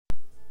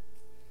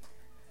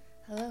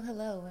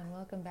Hello, and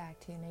welcome back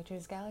to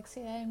Nature's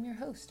Galaxy. I am your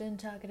host and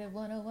talkative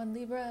 101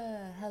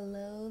 Libra.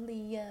 Hello,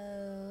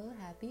 Leo.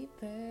 Happy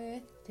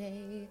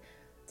birthday.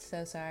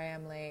 So sorry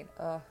I'm late.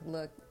 Oh,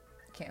 look,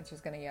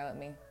 Cancer's gonna yell at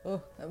me.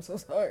 Oh, I'm so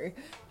sorry.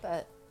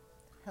 But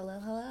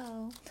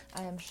hello.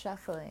 I am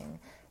shuffling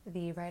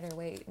the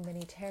Rider-Waite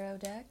mini tarot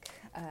deck.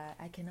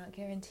 I cannot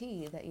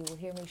guarantee that you will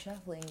hear me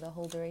shuffling the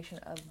whole duration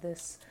of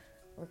this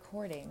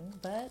recording,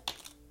 but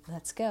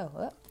let's go.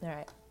 Oh, all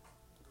right.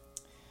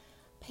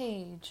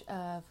 Page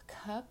of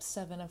Cups,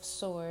 Seven of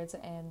Swords,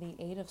 and the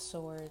Eight of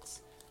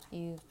Swords.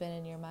 You've been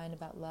in your mind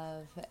about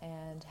love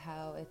and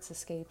how it's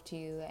escaped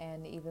you,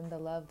 and even the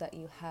love that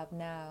you have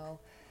now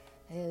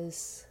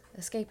is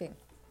escaping.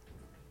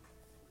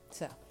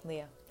 So,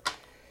 Leo,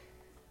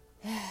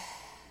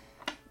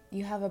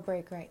 you have a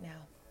break right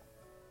now.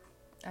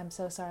 I'm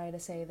so sorry to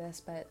say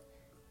this, but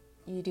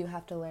you do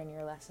have to learn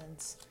your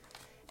lessons.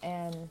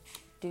 And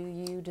do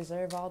you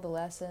deserve all the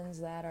lessons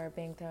that are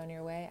being thrown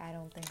your way? I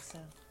don't think so.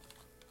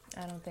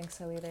 I don't think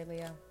so either,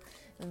 Leo.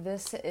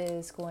 This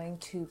is going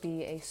to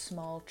be a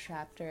small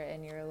chapter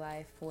in your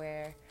life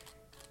where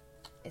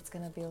it's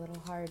going to be a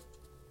little hard.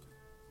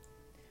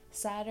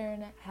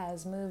 Saturn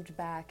has moved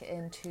back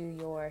into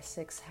your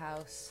 6th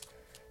house.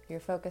 You're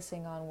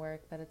focusing on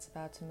work, but it's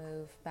about to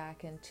move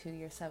back into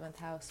your 7th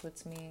house,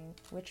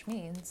 which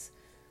means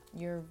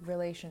your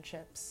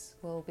relationships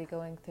will be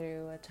going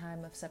through a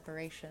time of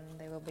separation.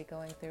 They will be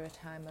going through a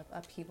time of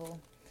upheaval.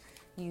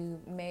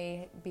 You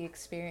may be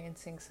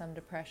experiencing some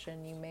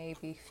depression. You may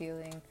be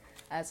feeling,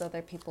 as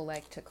other people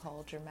like to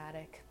call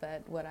dramatic,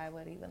 but what I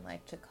would even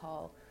like to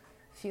call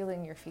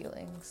feeling your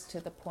feelings, to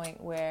the point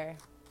where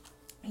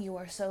you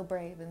are so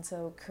brave and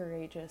so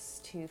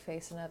courageous to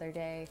face another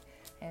day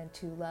and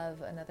to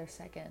love another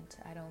second.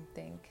 I don't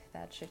think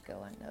that should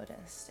go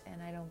unnoticed,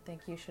 and I don't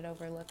think you should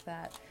overlook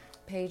that.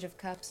 Page of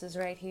Cups is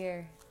right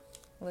here.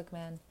 Look,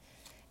 man.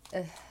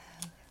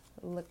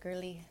 Look,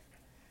 girly.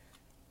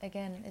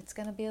 Again, it's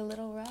gonna be a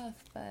little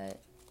rough, but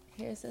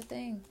here's the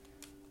thing.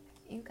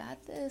 You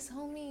got this,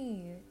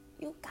 homie.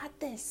 You got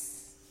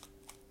this.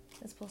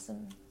 Let's pull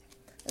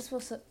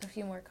a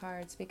few more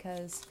cards,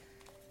 because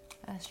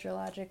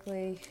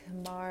astrologically,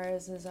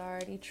 Mars is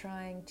already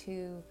trying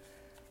to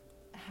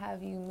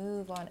have you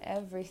move on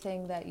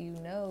everything that you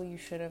know you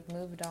should have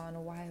moved on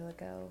a while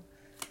ago.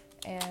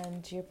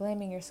 And you're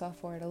blaming yourself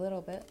for it a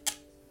little bit,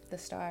 the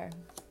Star.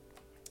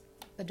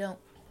 But don't.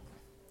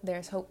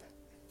 There's hope.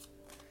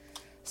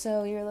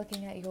 So you're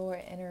looking at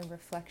your inner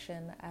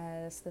reflection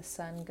as the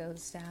sun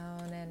goes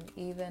down, and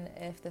even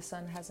if the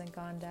sun hasn't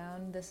gone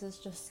down, this is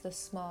just a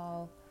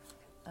small,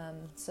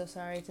 so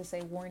sorry to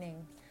say,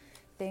 warning.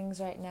 Things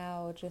right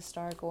now just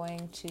are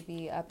going to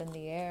be up in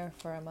the air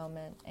for a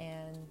moment,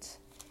 and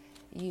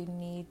you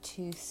need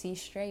to see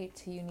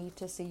straight. You need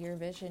to see your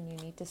vision. You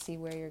need to see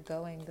where you're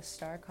going. The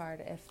Star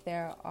card. If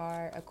there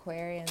are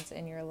Aquarians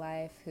in your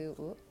life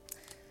who...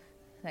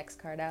 Next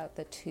card out,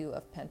 the Two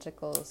of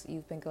Pentacles.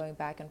 You've been going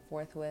back and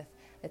forth with.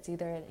 It's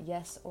either a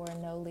yes or a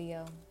no,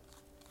 Leo.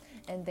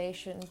 And they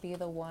shouldn't be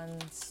the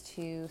ones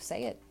to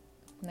say it.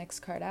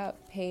 Next card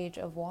out, Page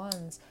of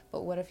Wands.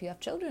 But what if you have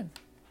children?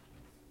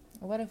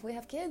 What if we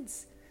have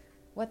kids?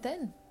 What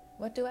then?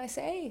 What do I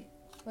say?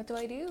 What do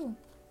I do?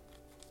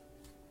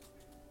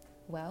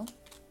 Well,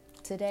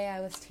 today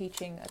I was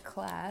teaching a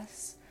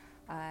class.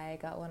 I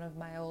got one of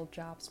my old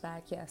jobs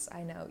back. Yes,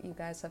 I know, you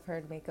guys have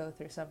heard me go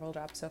through several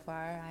jobs so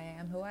far. I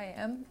am who I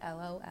am,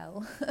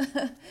 LOL.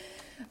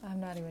 I'm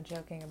not even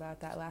joking about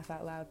that. Laugh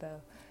out loud,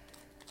 though.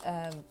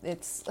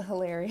 It's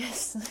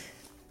hilarious.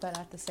 But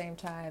at the same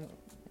time,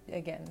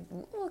 again,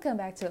 we'll come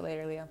back to it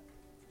later, Leo.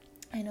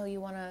 I know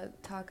you want to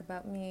talk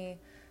about me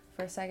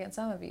for a second.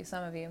 Some of you,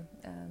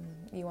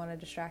 you want to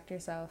distract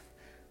yourself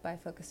by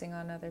focusing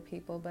on other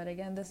people. But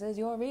again, this is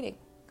your reading.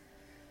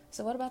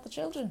 So what about the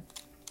children?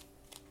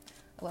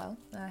 Well,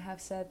 I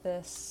have said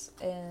this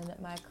in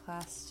my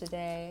class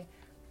today.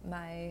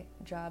 My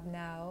job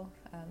now,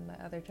 my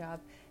other job,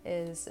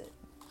 is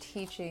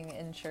teaching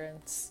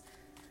insurance.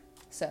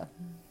 So,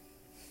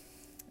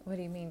 what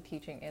do you mean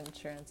teaching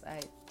insurance?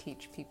 I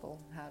teach people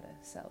how to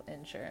sell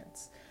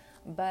insurance.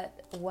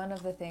 But one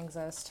of the things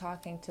I was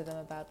talking to them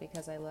about,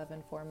 because I love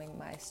informing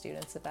my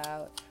students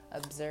about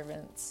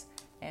observance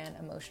and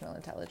emotional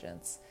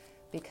intelligence,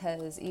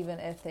 because even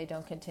if they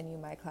don't continue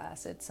my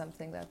class, it's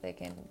something that they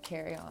can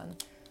carry on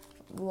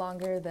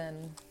longer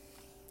than,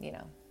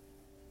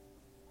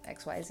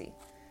 XYZ.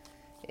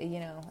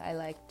 I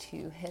like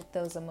to hit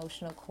those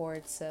emotional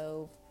chords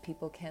so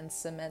people can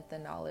cement the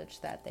knowledge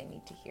that they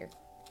need to hear.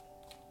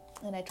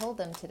 And I told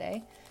them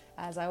today,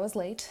 as I was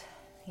late,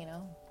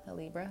 a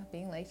Libra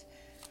being late,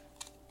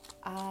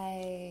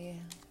 I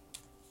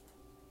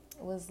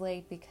was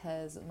late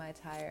because my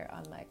tire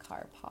on my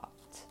car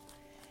popped.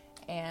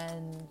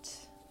 And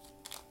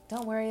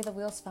don't worry, the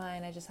wheel's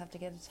fine, I just have to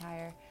get a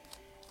tire.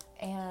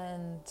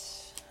 And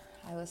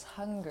I was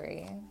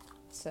hungry,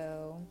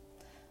 so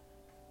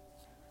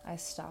I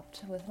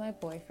stopped with my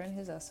boyfriend,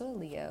 who's also a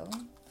Leo,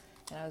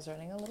 and I was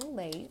running a little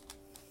late.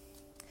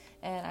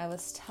 And I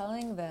was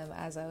telling them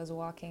as I was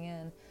walking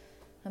in,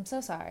 I'm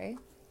so sorry.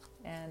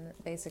 And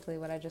basically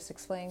what I just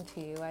explained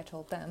to you, I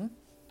told them.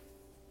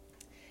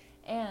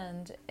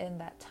 And in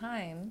that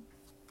time,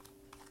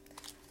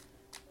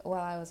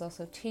 while I was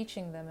also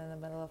teaching them in the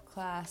middle of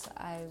class,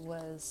 I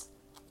was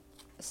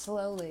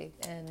slowly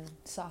and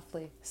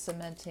softly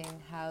cementing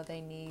how they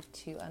need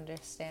to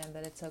understand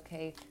that it's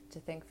okay to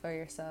think for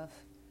yourself.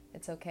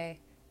 It's okay.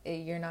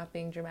 You're not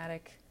being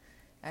dramatic.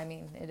 I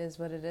mean, it is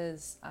what it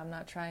is. I'm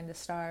not trying to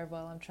starve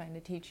while I'm trying to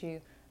teach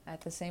you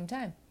at the same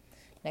time.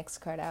 Next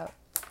card out,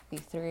 the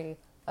Three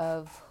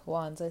of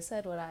Wands. I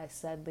said what I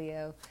said,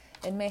 Leo.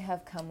 It may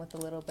have come with a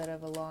little bit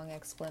of a long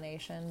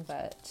explanation,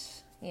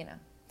 but, you know.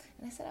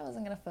 And I said I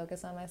wasn't going to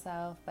focus on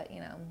myself, but, you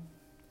know,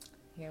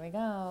 here we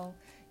go.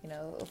 You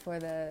know, for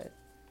the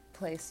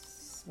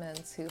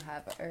placements who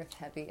have Earth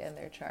heavy in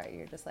their chart,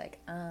 you're just like,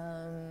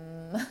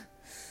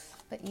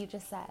 but you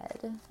just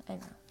said, I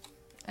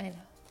know.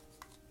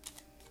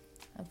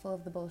 I'm full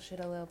of the bullshit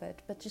a little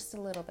bit, but just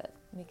a little bit,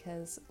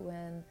 because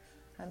when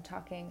I'm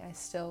talking, I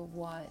still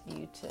want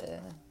you to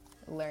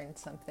learn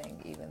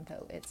something, even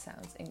though it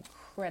sounds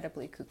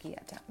incredibly kooky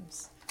at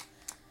times.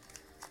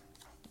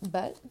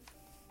 But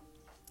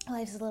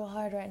life's a little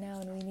hard right now,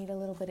 and we need a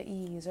little bit of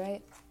ease,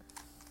 right?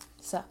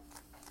 So,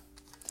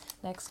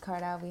 next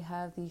card out, we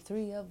have the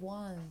Three of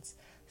Wands.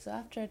 So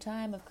after a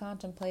time of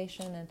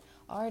contemplation and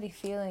already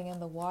feeling in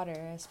the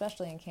water,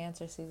 especially in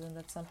Cancer season,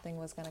 that something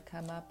was going to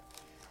come up,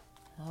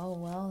 oh,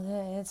 well,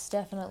 it's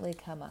definitely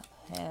come up.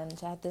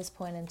 And at this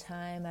point in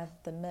time,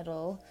 at the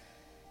middle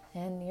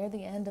and near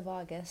the end of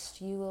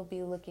August, you will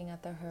be looking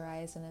at the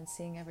horizon and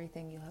seeing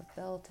everything you have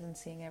built and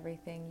seeing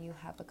everything you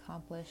have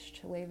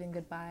accomplished, waving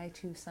goodbye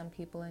to some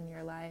people in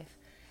your life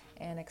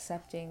and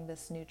accepting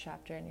this new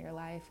chapter in your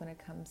life when it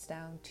comes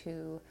down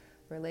to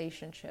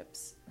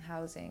relationships,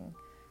 housing,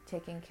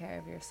 taking care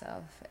of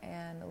yourself,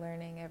 and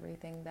learning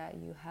everything that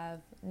you have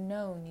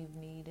known you've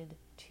needed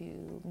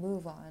to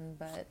move on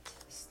but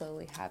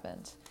slowly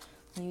haven't.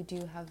 You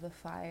do have the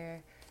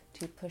fire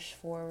to push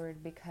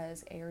forward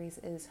because Aries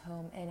is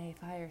home in a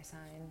fire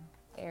sign.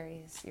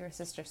 Aries, your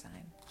sister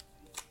sign.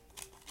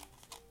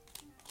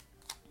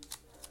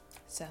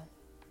 So,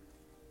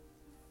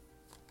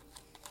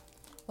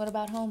 what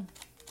about home?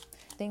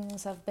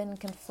 Things have been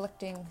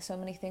conflicting. So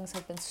many things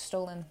have been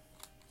stolen.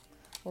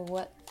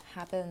 What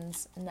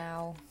happens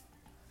now?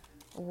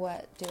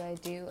 What do I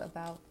do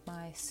about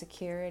my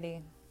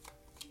security?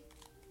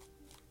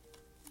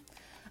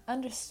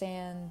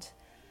 Understand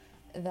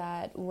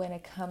that when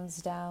it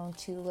comes down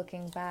to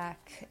looking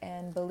back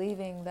and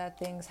believing that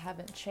things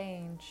haven't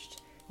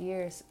changed,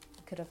 years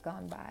could have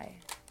gone by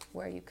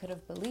where you could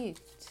have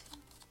believed.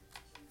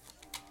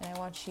 And I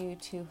want you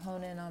to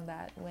hone in on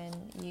that when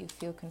you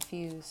feel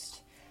confused,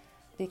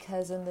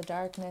 because in the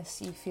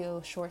darkness you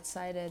feel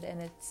short-sighted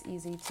and it's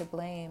easy to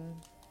blame.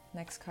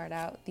 Next card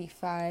out, the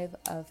Five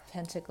of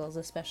Pentacles,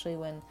 especially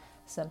when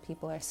some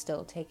people are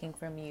still taking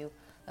from you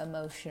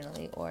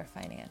emotionally or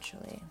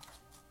financially.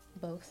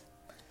 Both.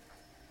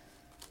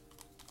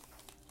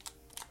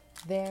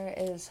 There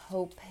is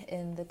hope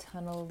in the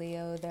tunnel,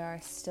 Leo. There are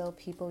still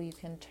people you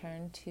can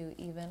turn to,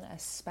 even a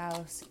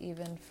spouse,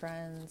 even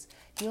friends.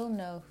 You'll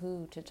know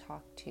who to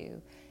talk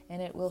to,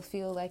 and it will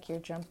feel like you're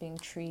jumping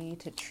tree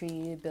to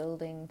tree,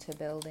 building to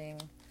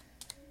building.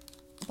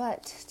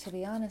 But, to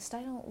be honest,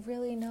 I don't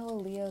really know a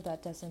Leo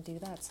that doesn't do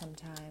that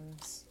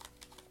sometimes.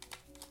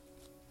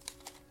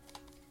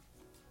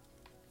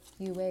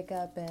 You wake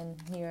up and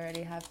you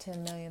already have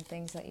 10 million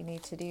things that you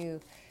need to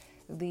do.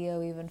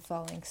 Leo, even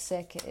falling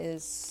sick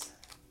is,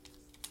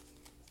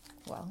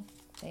 well,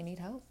 they need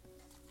help.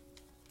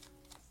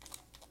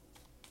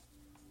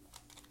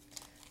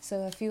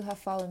 So if you have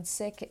fallen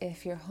sick,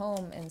 if your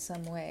home in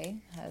some way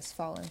has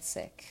fallen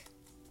sick,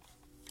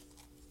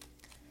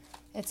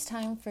 it's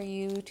time for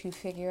you to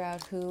figure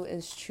out who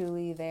is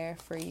truly there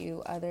for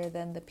you other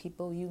than the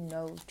people you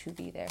know to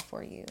be there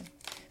for you.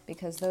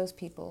 Because those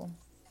people,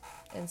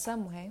 in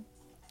some way,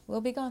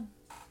 will be gone.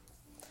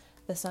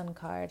 The Sun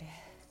card.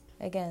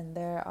 Again,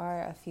 there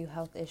are a few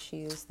health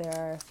issues. There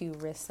are a few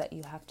risks that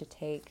you have to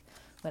take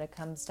when it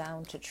comes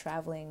down to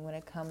traveling, when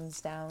it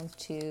comes down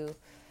to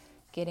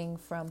getting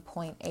from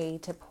point A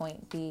to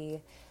point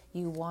B.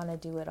 You want to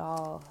do it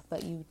all,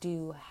 but you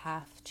do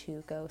have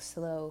to go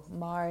slow.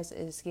 Mars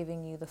is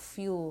giving you the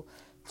fuel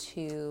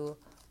to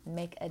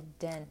make a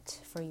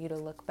dent, for you to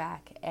look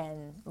back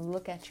and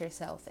look at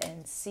yourself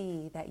and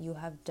see that you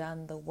have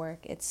done the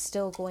work. It's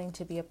still going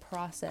to be a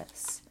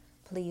process.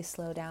 Please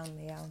slow down,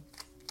 Leo.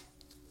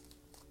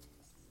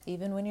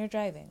 Even when you're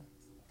driving,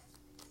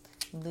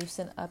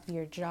 loosen up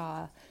your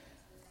jaw.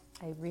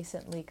 I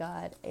recently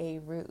got a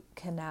root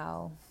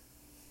canal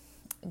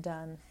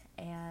done,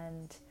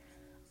 and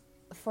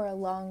for a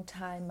long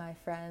time, my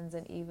friends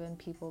and even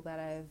people that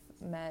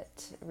I've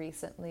met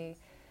recently,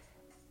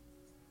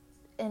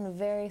 in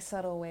very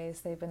subtle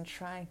ways, they've been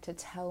trying to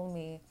tell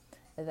me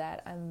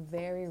that I'm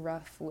very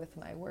rough with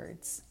my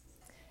words.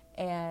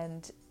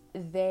 And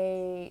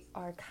they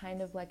are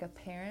kind of like a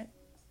parent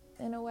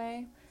in a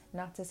way.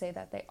 Not to say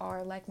that they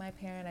are like my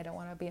parent. I don't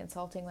want to be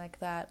insulting like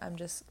that. I'm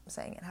just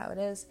saying it how it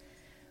is.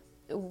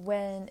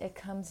 when it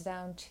comes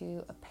down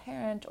to a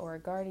parent or a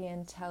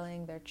guardian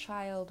telling their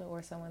child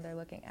or someone they're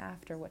looking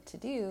after what to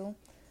do,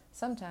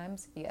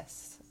 sometimes,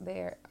 yes,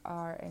 they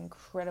are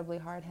incredibly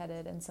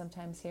hard-headed, and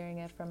sometimes hearing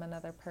it from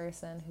another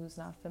person who's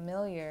not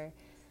familiar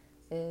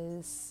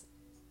is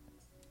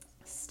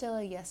still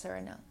a yes or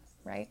a no,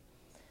 right?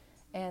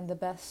 And the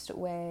best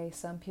way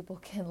some people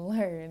can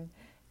learn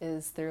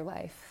is through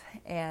life.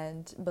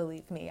 And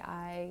believe me,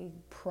 I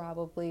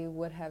probably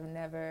would have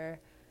never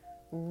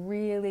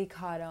really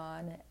caught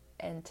on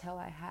until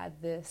I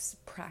had this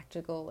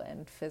practical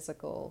and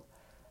physical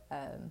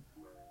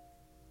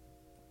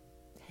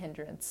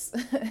hindrance,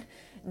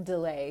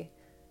 delay,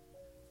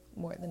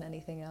 more than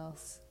anything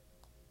else.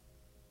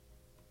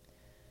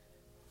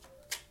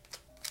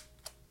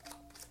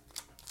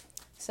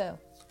 So,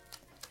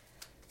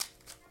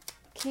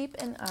 keep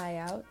an eye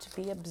out,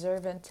 be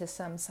observant to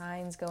some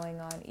signs going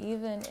on,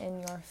 even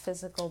in your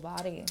physical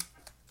body.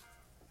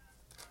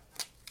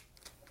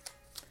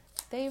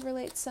 They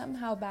relate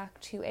somehow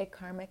back to a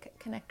karmic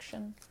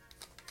connection.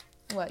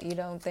 What, you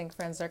don't think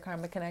friends are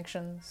karmic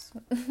connections?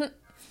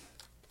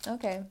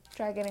 Okay,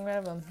 try getting rid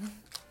of them.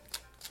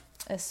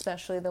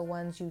 Especially the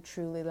ones you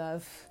truly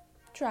love.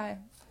 Try.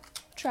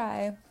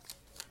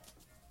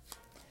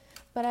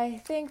 But I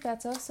think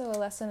that's also a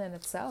lesson in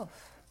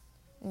itself.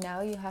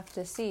 Now you have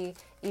to see,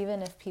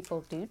 even if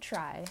people do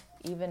try,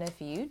 even if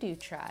you do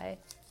try,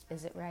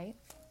 is it right?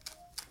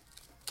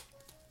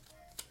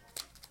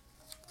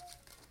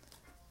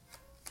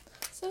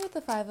 So with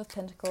the Five of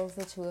Pentacles,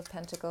 the Two of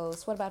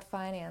Pentacles, what about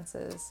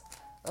finances?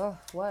 Oh,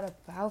 what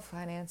about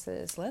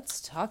finances?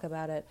 Let's talk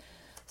about it.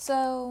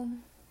 So,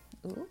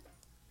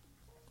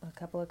 a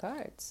couple of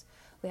cards.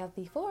 We have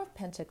the Four of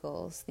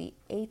Pentacles, the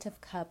Eight of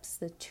Cups,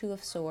 the Two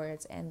of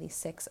Swords, and the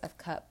Six of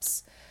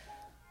Cups.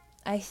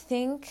 I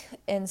think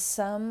in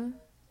some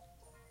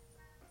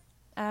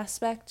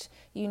aspect,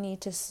 you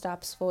need to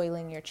stop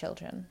spoiling your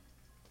children.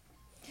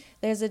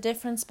 There's a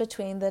difference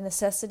between the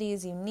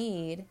necessities you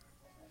need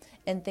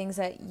and things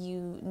that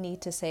you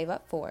need to save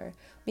up for.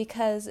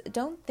 Because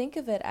don't think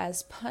of it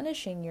as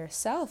punishing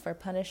yourself or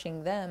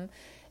punishing them.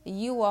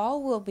 You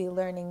all will be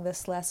learning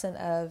this lesson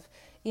of,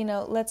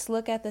 let's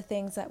look at the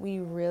things that we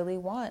really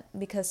want.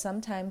 Because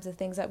sometimes the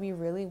things that we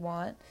really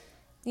want,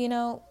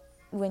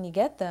 when you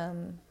get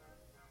them,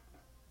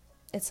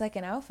 it's like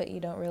an outfit you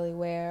don't really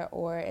wear,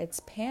 or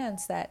it's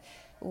pants that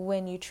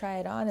when you try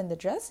it on in the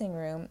dressing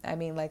room,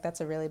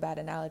 that's a really bad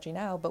analogy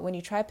now, but when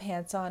you try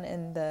pants on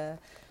in the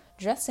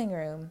dressing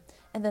room,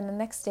 and then the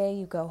next day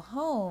you go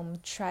home,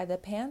 try the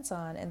pants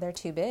on, and they're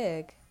too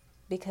big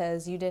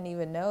because you didn't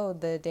even know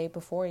the day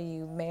before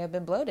you may have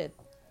been bloated.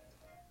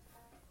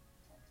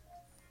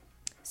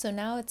 So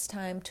now it's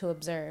time to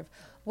observe.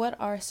 What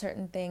are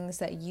certain things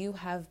that you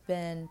have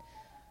been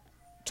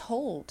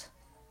told?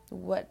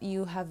 What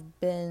you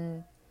have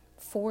been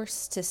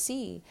forced to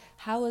see?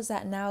 How is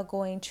that now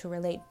going to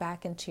relate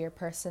back into your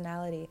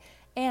personality?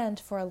 And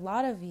for a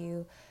lot of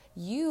you,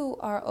 you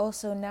are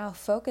also now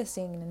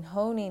focusing and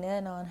honing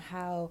in on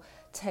how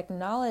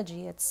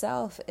technology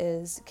itself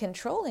is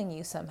controlling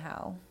you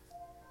somehow.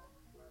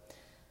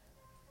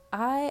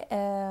 I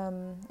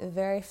am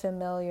very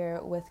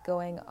familiar with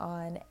going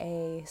on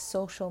a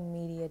social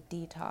media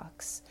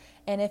detox.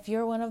 And if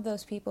you're one of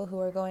those people who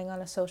are going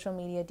on a social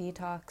media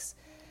detox,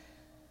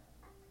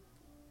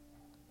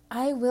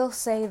 I will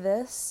say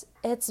this: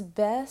 it's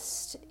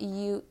best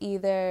you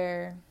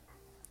either,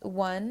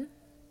 one,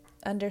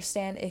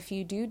 understand if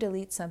you do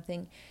delete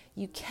something,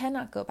 you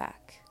cannot go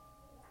back.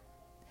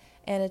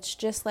 And it's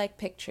just like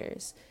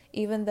pictures.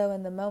 Even though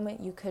in the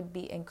moment you could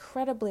be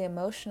incredibly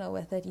emotional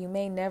with it, you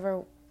may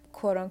never,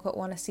 quote unquote,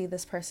 want to see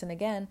this person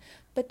again.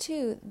 But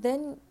two,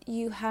 then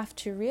you have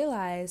to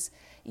realize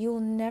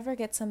you'll never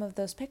get some of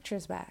those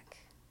pictures back.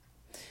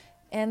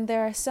 And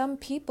there are some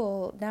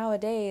people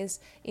nowadays,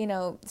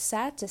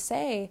 sad to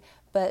say,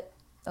 but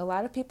a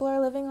lot of people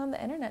are living on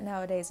the internet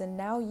nowadays. And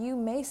now you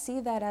may see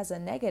that as a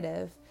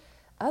negative.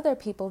 Other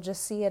people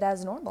just see it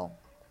as normal.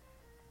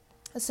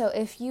 So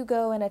if you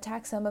go and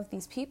attack some of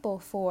these people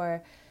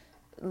for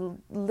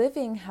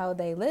living how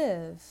they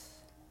live,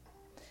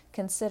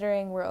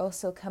 considering we're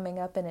also coming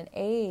up in an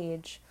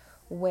age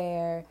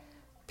where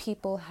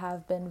people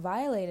have been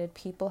violated,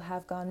 people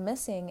have gone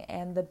missing,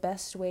 and the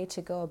best way to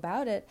go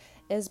about it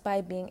is by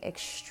being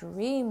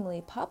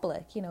extremely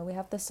public. We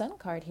have the Sun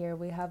card here,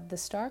 we have the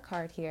Star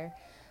card here.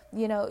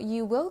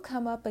 You will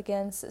come up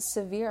against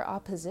severe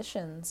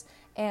oppositions.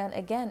 And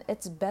again,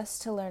 it's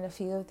best to learn a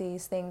few of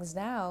these things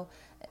now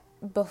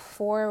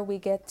before we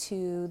get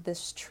to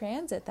this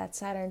transit that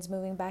Saturn's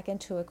moving back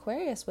into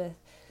Aquarius with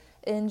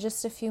in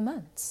just a few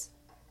months.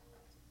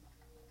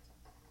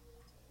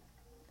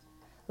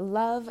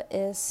 Love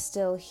is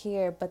still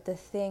here, but the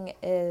thing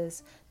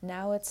is,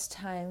 now it's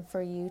time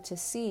for you to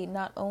see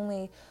not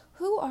only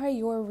who are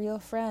your real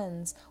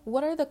friends,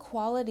 what are the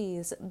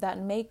qualities that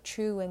make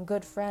true and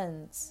good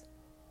friends.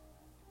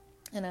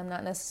 And I'm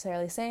not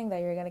necessarily saying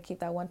that you're going to keep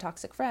that one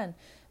toxic friend.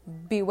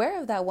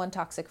 Beware of that one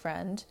toxic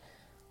friend.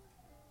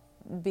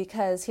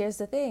 Because here's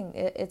the thing,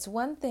 it's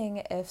one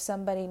thing if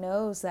somebody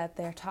knows that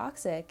they're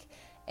toxic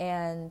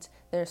and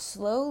they're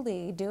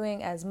slowly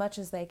doing as much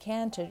as they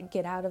can to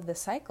get out of the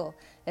cycle.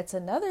 It's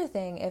another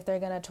thing if they're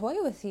going to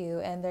toy with you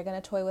and they're going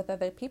to toy with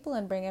other people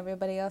and bring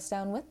everybody else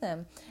down with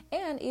them,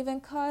 and even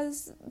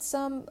cause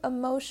some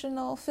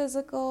emotional,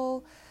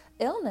 physical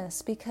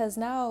illness, because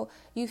now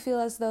you feel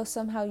as though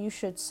somehow you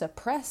should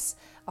suppress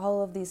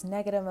all of these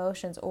negative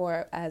emotions,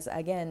 or as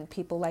again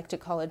people like to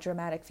call it,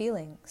 dramatic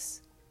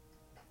feelings.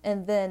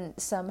 And then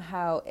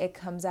somehow it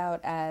comes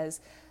out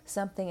as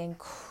something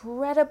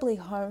incredibly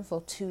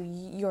harmful to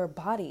your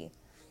body.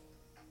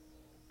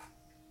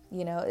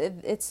 You know,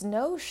 it's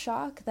no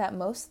shock that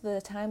most of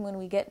the time when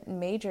we get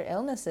major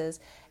illnesses,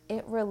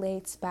 it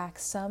relates back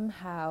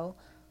somehow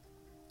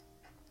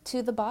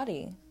to the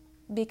body,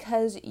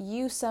 because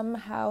you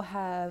somehow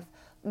have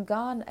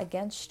gone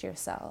against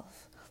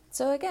yourself.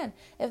 So again,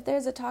 if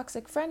there's a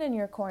toxic friend in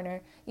your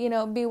corner, you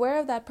know, beware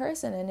of that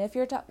person. And if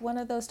you're one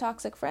of those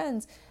toxic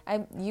friends,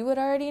 you would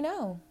already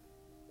know.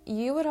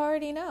 You would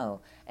already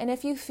know. And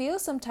if you feel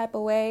some type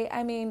of way,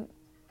 I mean,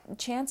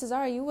 chances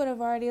are you would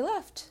have already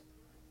left.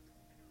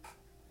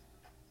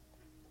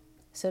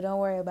 So don't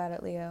worry about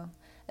it, Leo.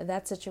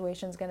 That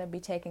situation's going to be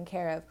taken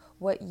care of.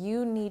 What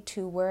you need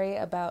to worry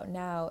about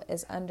now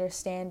is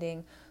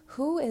understanding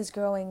who is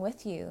growing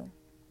with you.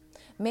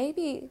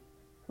 Maybe,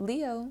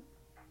 Leo,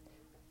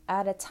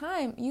 at a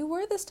time, you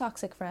were this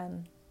toxic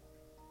friend.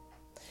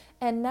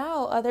 And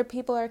now other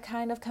people are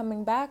kind of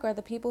coming back, or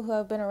the people who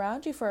have been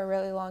around you for a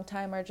really long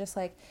time are just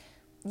like,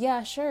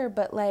 yeah, sure,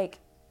 but like,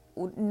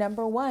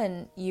 number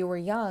one, you were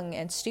young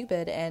and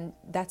stupid, and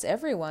that's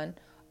everyone.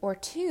 Or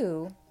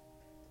two,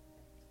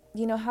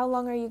 you know, how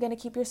long are you going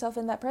to keep yourself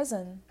in that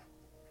prison?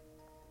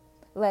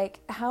 Like,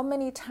 how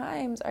many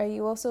times are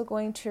you also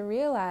going to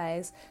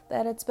realize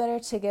that it's better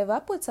to give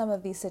up with some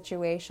of these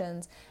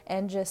situations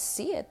and just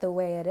see it the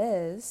way it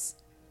is?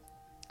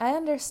 I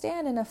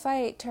understand in a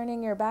fight,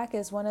 turning your back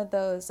is one of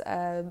those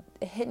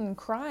hidden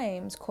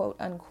crimes, quote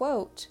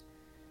unquote.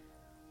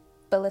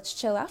 But let's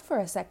chill out for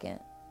a second.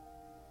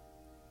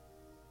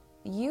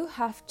 You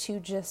have to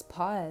just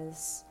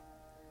pause.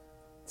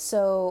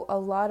 So a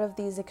lot of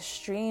these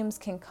extremes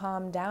can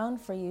calm down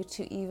for you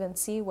to even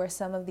see where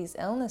some of these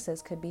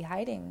illnesses could be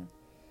hiding.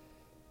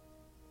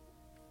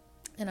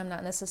 And I'm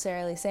not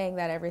necessarily saying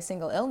that every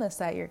single illness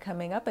that you're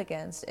coming up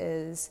against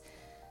is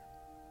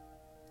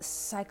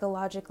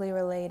psychologically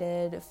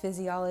related,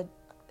 physiology,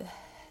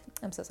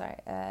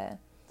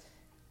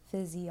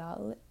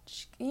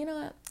 you know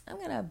what, I'm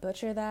going to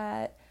butcher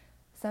that,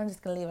 so I'm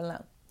just going to leave it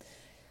alone.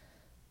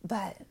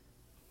 But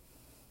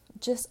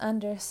just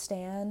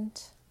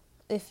understand,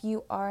 if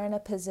you are in a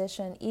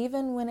position,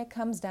 even when it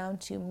comes down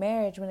to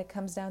marriage, when it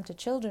comes down to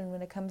children,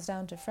 when it comes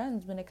down to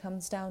friends, when it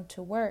comes down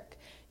to work,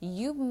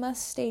 you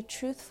must stay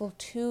truthful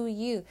to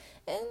you.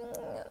 And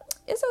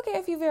it's okay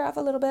if you veer off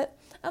a little bit.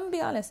 I'm going to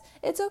be honest.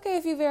 It's okay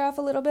if you veer off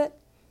a little bit.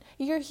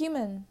 You're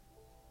human.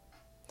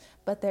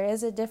 But there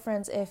is a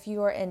difference if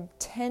you are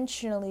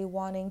intentionally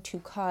wanting to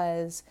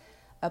cause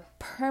a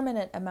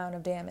permanent amount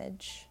of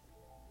damage.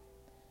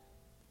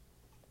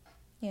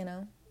 You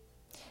know?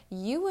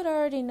 You would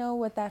already know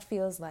what that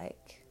feels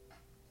like.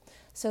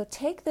 So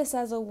take this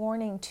as a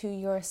warning to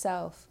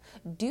yourself.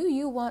 Do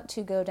you want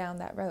to go down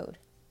that road?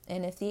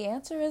 And if the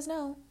answer is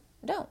no,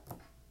 don't.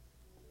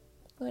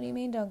 What do you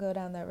mean don't go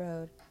down that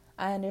road?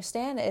 I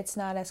understand it's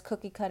not as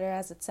cookie cutter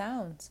as it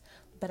sounds,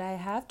 but I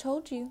have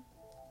told you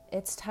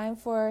it's time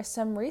for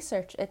some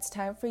research. It's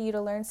time for you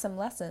to learn some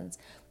lessons.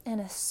 And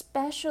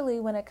especially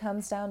when it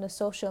comes down to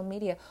social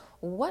media,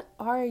 what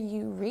are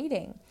you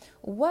reading?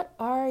 What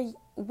are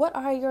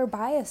your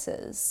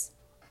biases?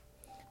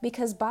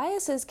 Because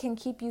biases can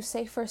keep you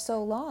safe for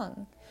so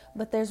long.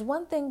 But it's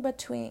one thing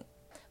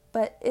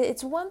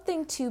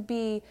to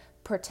be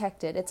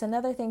protected. It's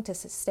another thing to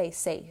stay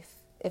safe,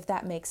 if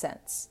that makes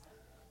sense.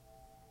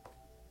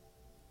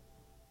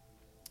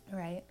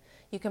 Right?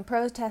 You can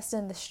protest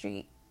in the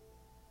street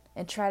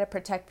and try to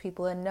protect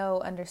people, and know,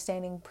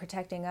 understanding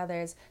protecting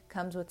others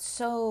comes with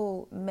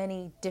so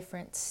many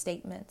different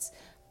statements.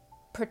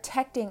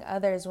 Protecting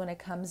others when it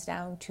comes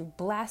down to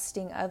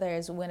blasting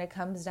others, when it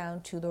comes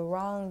down to the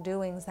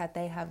wrongdoings that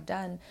they have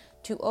done,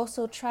 to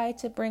also try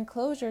to bring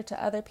closure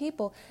to other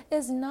people,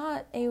 is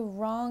not a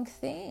wrong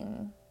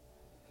thing.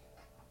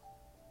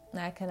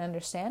 I can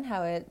understand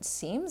how it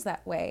seems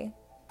that way,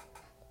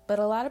 but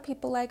a lot of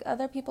people like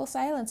other people's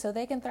silence so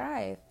they can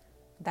thrive.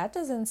 That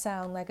doesn't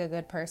sound like a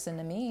good person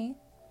to me.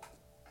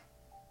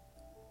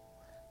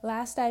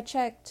 Last I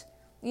checked,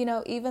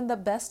 even the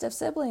best of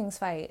siblings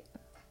fight.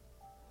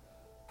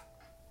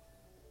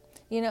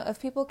 If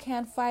people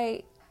can't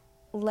fight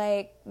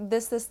like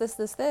this,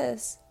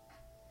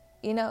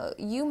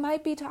 you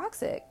might be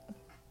toxic.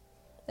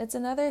 It's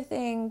another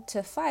thing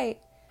to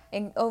fight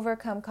and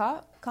overcome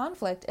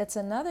conflict. It's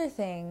another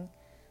thing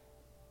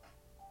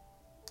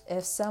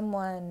if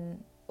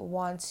someone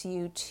wants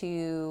you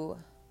to,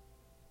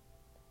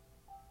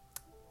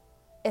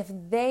 if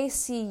they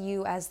see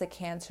you as the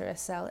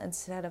cancerous cell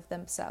instead of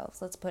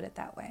themselves. Let's put it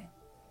that way.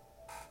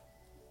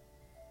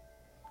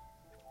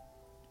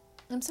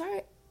 I'm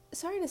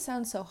sorry to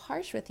sound so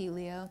harsh with you,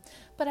 Leo,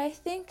 but I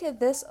think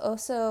this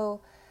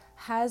also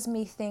has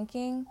me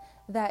thinking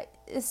that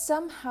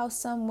somehow,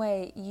 some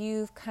way,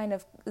 you've kind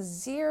of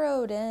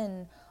zeroed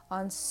in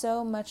on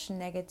so much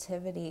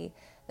negativity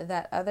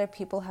that other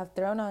people have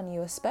thrown on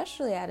you,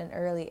 especially at an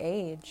early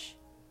age,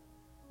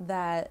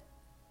 that,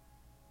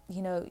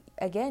 you know,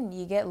 again,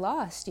 you get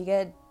lost. You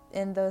get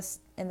in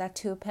that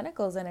Two of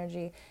Pentacles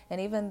energy.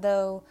 And even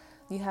though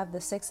you have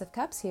the Six of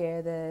Cups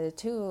here,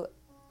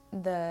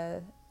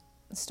 the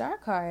Star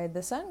card,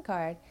 the Sun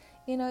card,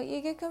 you know,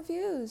 you get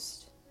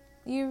confused.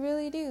 You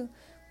really do.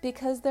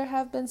 Because there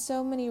have been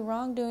so many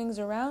wrongdoings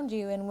around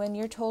you, and when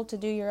you're told to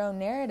do your own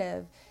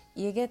narrative,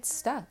 you get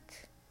stuck.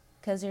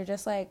 Because you're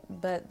just like,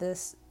 but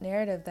this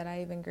narrative that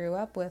I even grew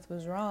up with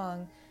was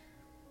wrong.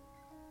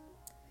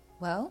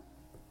 Well,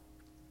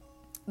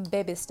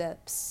 baby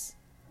steps,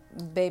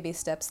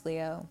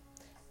 Leo.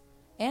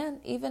 And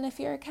even if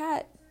you're a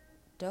cat,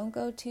 don't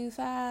go too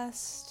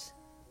fast.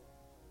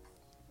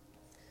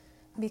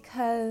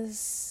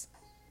 Because,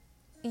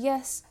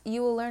 yes,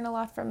 you will learn a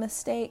lot from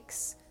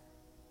mistakes,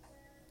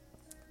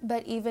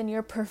 but even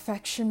your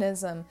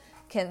perfectionism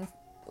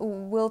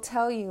will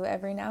tell you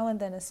every now and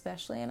then,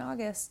 especially in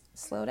August,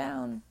 slow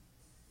down,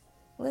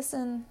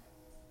 listen.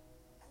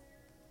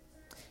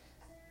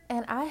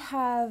 And I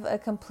have a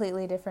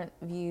completely different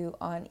view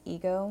on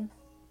ego,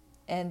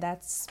 and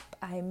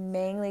I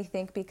mainly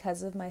think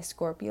because of my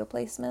Scorpio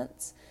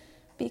placements,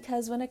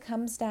 because when it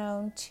comes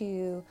down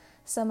to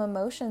some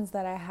emotions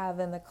that I have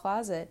in the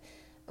closet,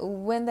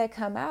 when they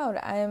come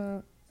out,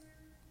 I'm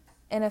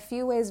in a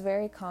few ways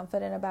very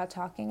confident about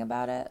talking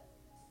about it.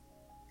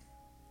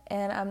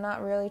 And I'm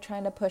not really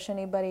trying to push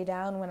anybody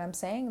down when I'm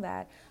saying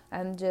that.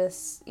 I'm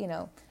just,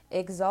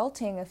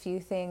 exalting a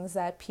few things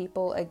that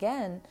people,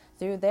 again,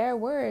 through their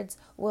words,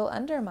 will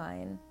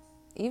undermine.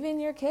 Even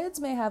your kids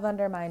may have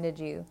undermined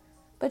you.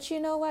 But you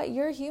know what?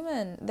 You're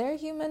human. They're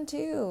human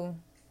too.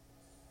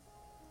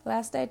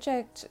 Last I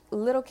checked,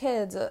 little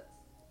kids,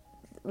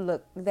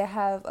 look, they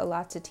have a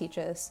lot to teach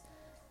us.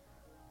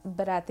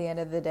 But at the end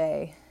of the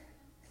day,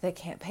 they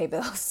can't pay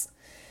bills.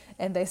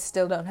 And they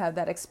still don't have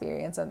that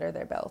experience under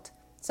their belt.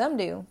 Some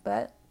do,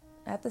 but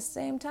at the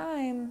same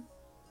time,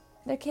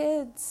 they're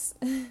kids.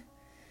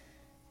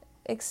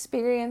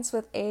 Experience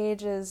with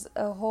age is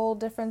a whole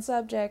different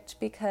subject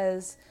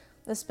because,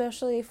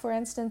 especially, for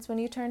instance, when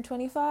you turn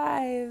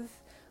 25,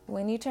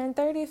 when you turn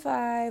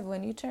 35,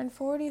 when you turn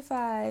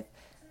 45,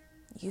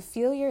 you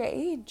feel your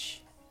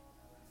age.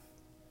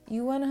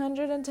 You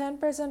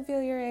 110%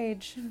 feel your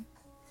age.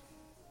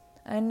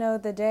 I know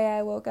the day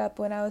I woke up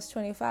when I was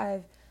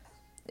 25,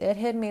 it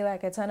hit me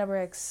like a ton of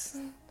bricks.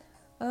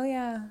 Oh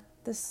yeah,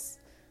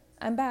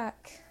 I'm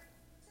back.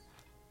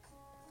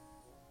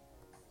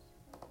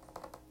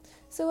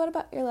 So what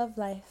about your love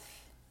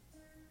life?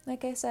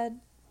 Like I said,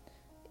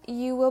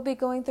 you will be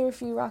going through a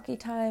few rocky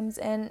times,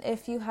 and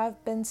if you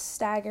have been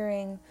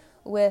staggering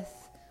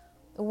with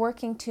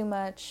working too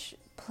much,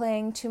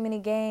 playing too many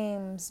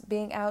games,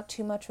 being out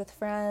too much with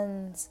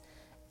friends,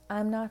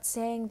 I'm not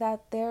saying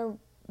that they're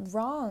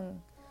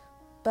wrong,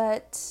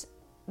 but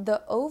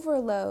the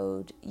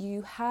overload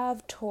you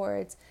have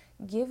towards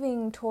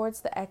giving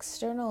towards the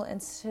external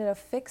instead of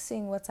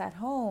fixing what's at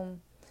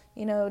home,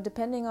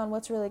 depending on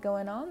what's really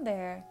going on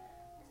there,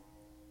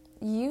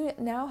 you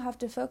now have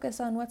to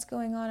focus on what's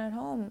going on at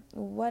home.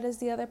 What is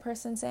the other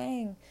person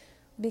saying?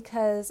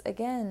 Because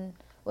again,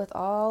 with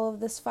all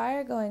of this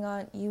fire going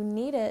on, you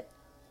need it,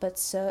 but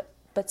so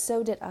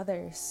did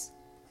others.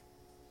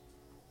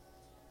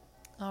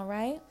 All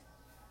right?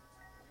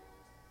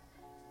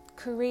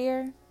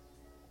 Career.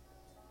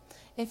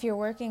 If you're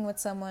working with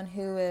someone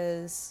who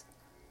is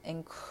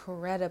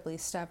incredibly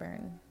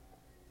stubborn,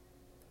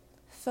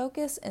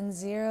 focus and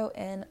zero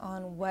in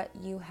on what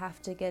you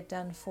have to get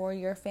done for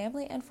your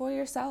family and for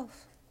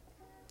yourself.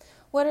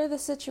 What are the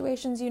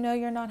situations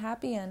you're not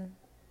happy in?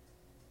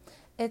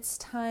 It's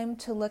time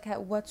to look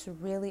at what's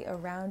really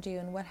around you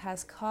and what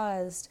has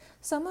caused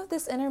some of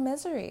this inner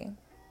misery.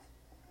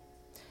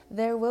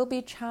 There will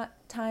be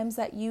times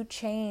that you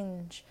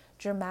change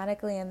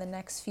dramatically in the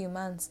next few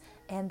months,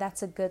 and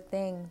that's a good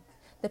thing.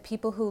 The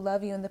people who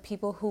love you and the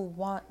people who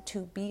want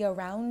to be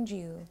around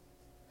you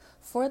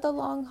for the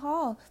long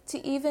haul,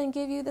 to even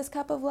give you this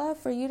cup of love,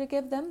 for you to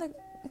give them the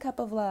cup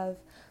of love.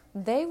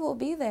 They will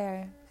be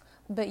there,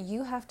 but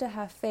you have to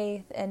have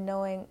faith in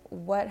knowing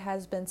what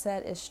has been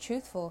said is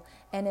truthful.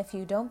 And if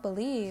you don't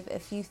believe,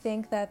 if you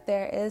think that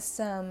there is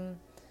some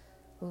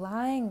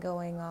lying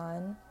going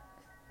on,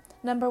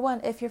 number one,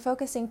 if you're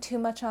focusing too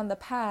much on the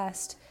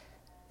past,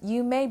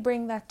 you may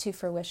bring that to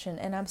fruition.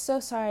 And I'm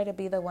so sorry to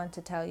be the one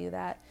to tell you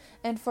that.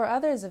 And for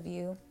others of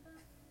you,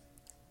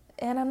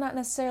 and I'm not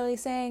necessarily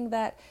saying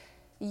that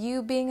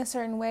you being a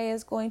certain way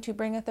is going to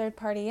bring a third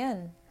party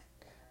in.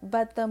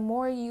 But the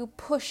more you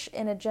push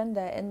an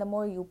agenda and the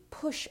more you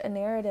push a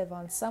narrative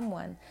on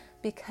someone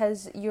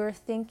because you're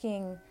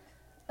thinking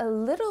a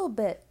little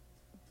bit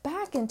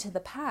back into the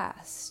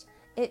past,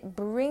 it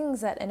brings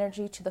that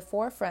energy to the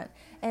forefront.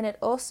 And it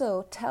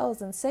also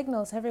tells and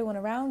signals everyone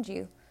around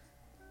you,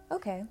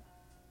 okay,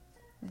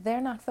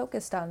 They're not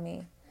focused on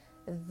me.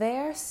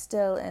 They're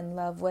still in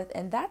love with,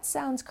 and that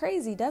sounds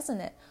crazy,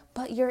 doesn't it?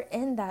 But you're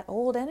in that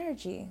old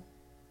energy.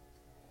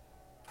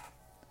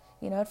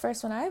 At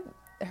first when I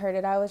heard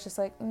it, I was just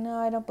like, no,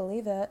 I don't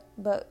believe it.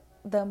 But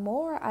the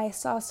more I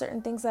saw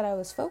certain things that I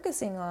was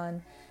focusing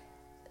on,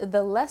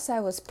 the less I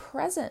was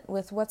present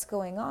with what's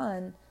going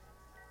on.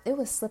 It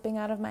was slipping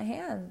out of my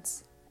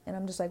hands. And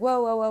I'm just like,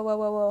 whoa, whoa, whoa, whoa,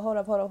 whoa,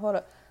 whoa, hold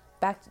up.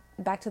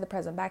 Back to the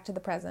present, back to the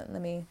present.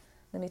 Let me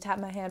tap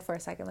my hand for a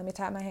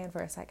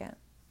second.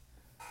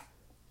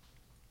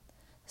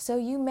 So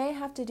you may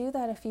have to do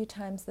that a few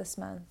times this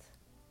month.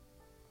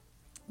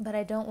 But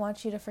I don't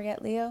want you to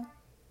forget, Leo,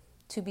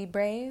 to be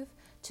brave,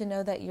 to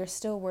know that you're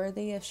still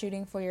worthy of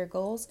shooting for your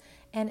goals.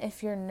 And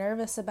if you're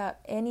nervous about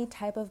any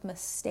type of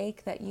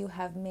mistake that you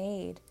have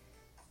made,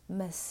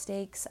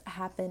 mistakes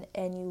happen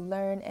and you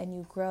learn and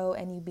you grow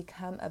and you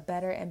become a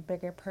better and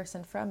bigger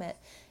person from it.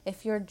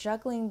 If you're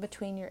juggling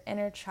between your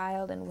inner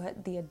child and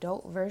what the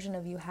adult version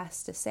of you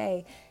has to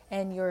say,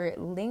 and you're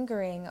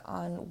lingering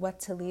on what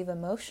to leave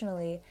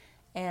emotionally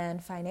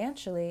and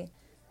financially,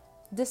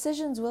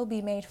 decisions will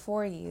be made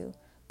for you,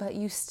 but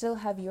you still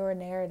have your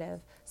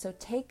narrative. So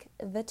take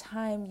the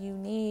time you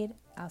need.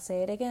 I'll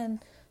say it again.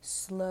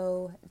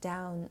 Slow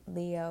down,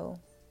 Leo.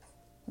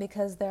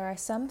 Because there are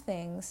some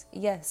things,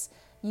 yes,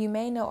 you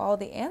may know all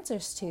the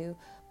answers to,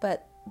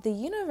 but the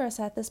universe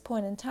at this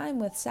point in time,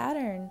 with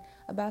Saturn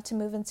about to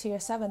move into your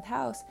 7th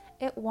house,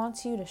 it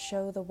wants you to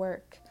show the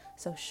work.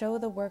 So show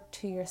the work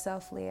to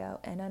yourself, Leo,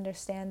 and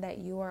understand that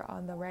you are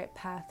on the right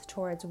path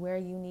towards where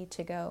you need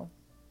to go.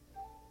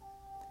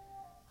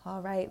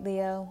 All right,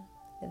 Leo,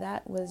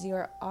 that was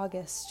your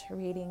August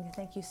reading.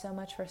 Thank you so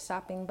much for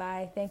stopping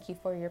by. Thank you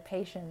for your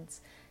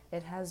patience.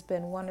 It has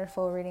been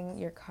wonderful reading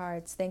your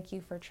cards. Thank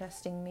you for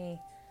trusting me.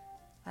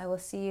 I will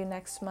see you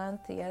next month.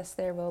 Yes,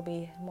 there will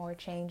be more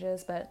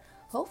changes, but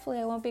hopefully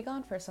I won't be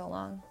gone for so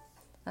long.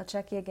 I'll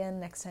check you again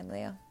next time,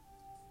 Leo.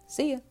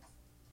 See you.